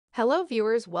Hello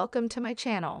viewers, welcome to my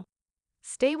channel.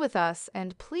 Stay with us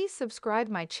and please subscribe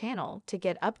my channel to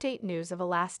get update news of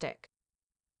Elastic.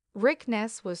 Rick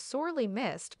Ness was sorely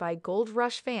missed by Gold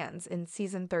Rush fans in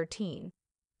Season 13.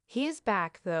 He is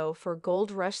back, though, for Gold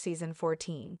Rush Season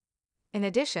 14. In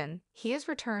addition, he has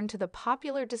returned to the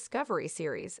popular Discovery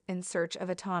series in search of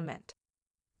Atonement.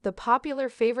 The popular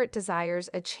favorite desires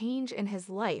a change in his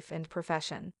life and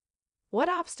profession. What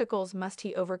obstacles must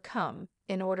he overcome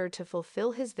in order to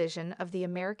fulfill his vision of the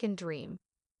American dream?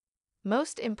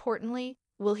 Most importantly,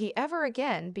 will he ever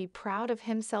again be proud of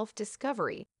himself?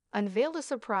 Discovery unveiled a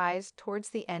surprise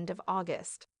towards the end of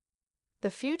August. The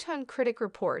Futon critic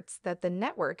reports that the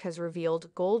network has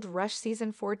revealed Gold Rush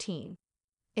Season 14.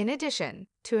 In addition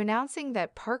to announcing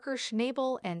that Parker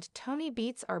Schnabel and Tony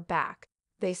Beets are back,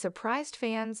 they surprised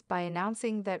fans by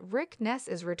announcing that Rick Ness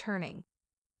is returning.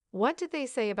 What did they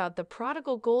say about the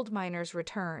prodigal gold miner's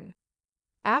return?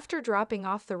 After dropping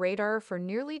off the radar for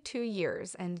nearly 2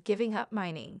 years and giving up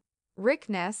mining, Rick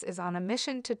Ness is on a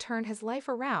mission to turn his life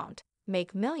around,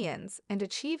 make millions, and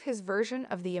achieve his version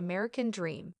of the American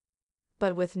dream.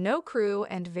 But with no crew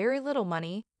and very little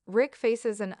money, Rick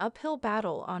faces an uphill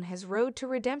battle on his road to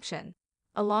redemption,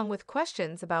 along with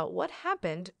questions about what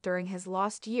happened during his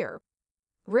lost year.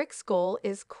 Rick's goal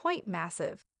is quite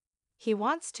massive. He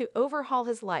wants to overhaul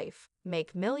his life,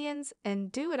 make millions,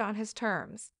 and do it on his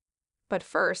terms. But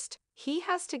first, he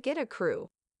has to get a crew.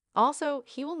 Also,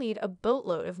 he will need a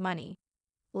boatload of money.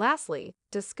 Lastly,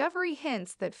 Discovery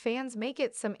hints that fans may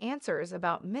get some answers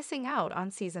about missing out on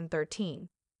Season 13.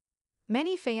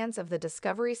 Many fans of the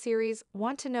Discovery series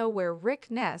want to know where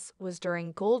Rick Ness was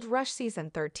during Gold Rush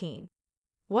Season 13.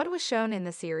 What was shown in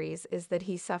the series is that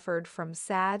he suffered from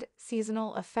SAD,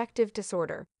 seasonal affective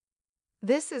disorder.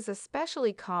 This is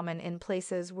especially common in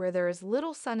places where there is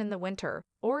little sun in the winter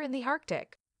or in the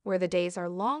Arctic, where the days are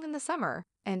long in the summer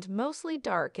and mostly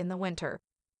dark in the winter.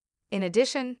 In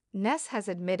addition, Ness has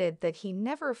admitted that he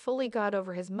never fully got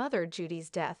over his mother Judy's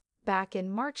death back in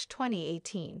March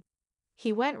 2018.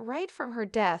 He went right from her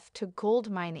death to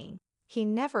gold mining. He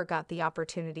never got the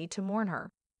opportunity to mourn her.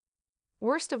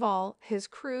 Worst of all, his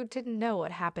crew didn't know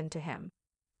what happened to him.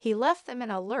 He left them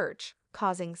in a lurch,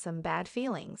 causing some bad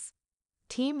feelings.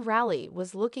 Team Rally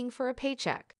was looking for a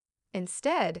paycheck.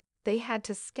 Instead, they had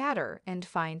to scatter and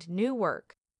find new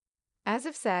work. As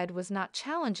if SAD was not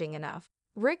challenging enough,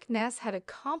 Rick Ness had a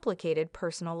complicated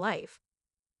personal life.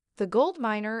 The gold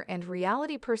miner and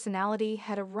reality personality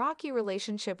had a rocky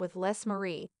relationship with Les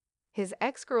Marie, his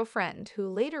ex-girlfriend who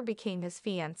later became his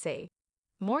fiancée.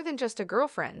 More than just a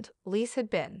girlfriend, Lise had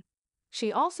been.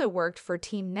 She also worked for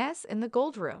Team Ness in the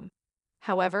gold room.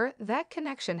 However, that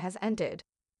connection has ended.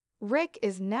 Rick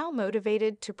is now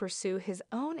motivated to pursue his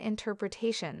own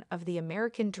interpretation of the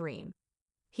American dream.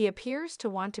 He appears to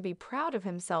want to be proud of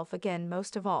himself again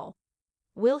most of all.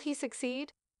 Will he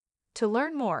succeed? To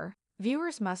learn more,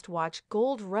 viewers must watch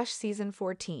Gold Rush Season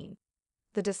 14.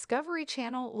 The Discovery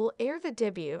Channel will air the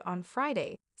debut on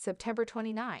Friday, September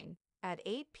 29, at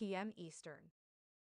 8 p.m. Eastern.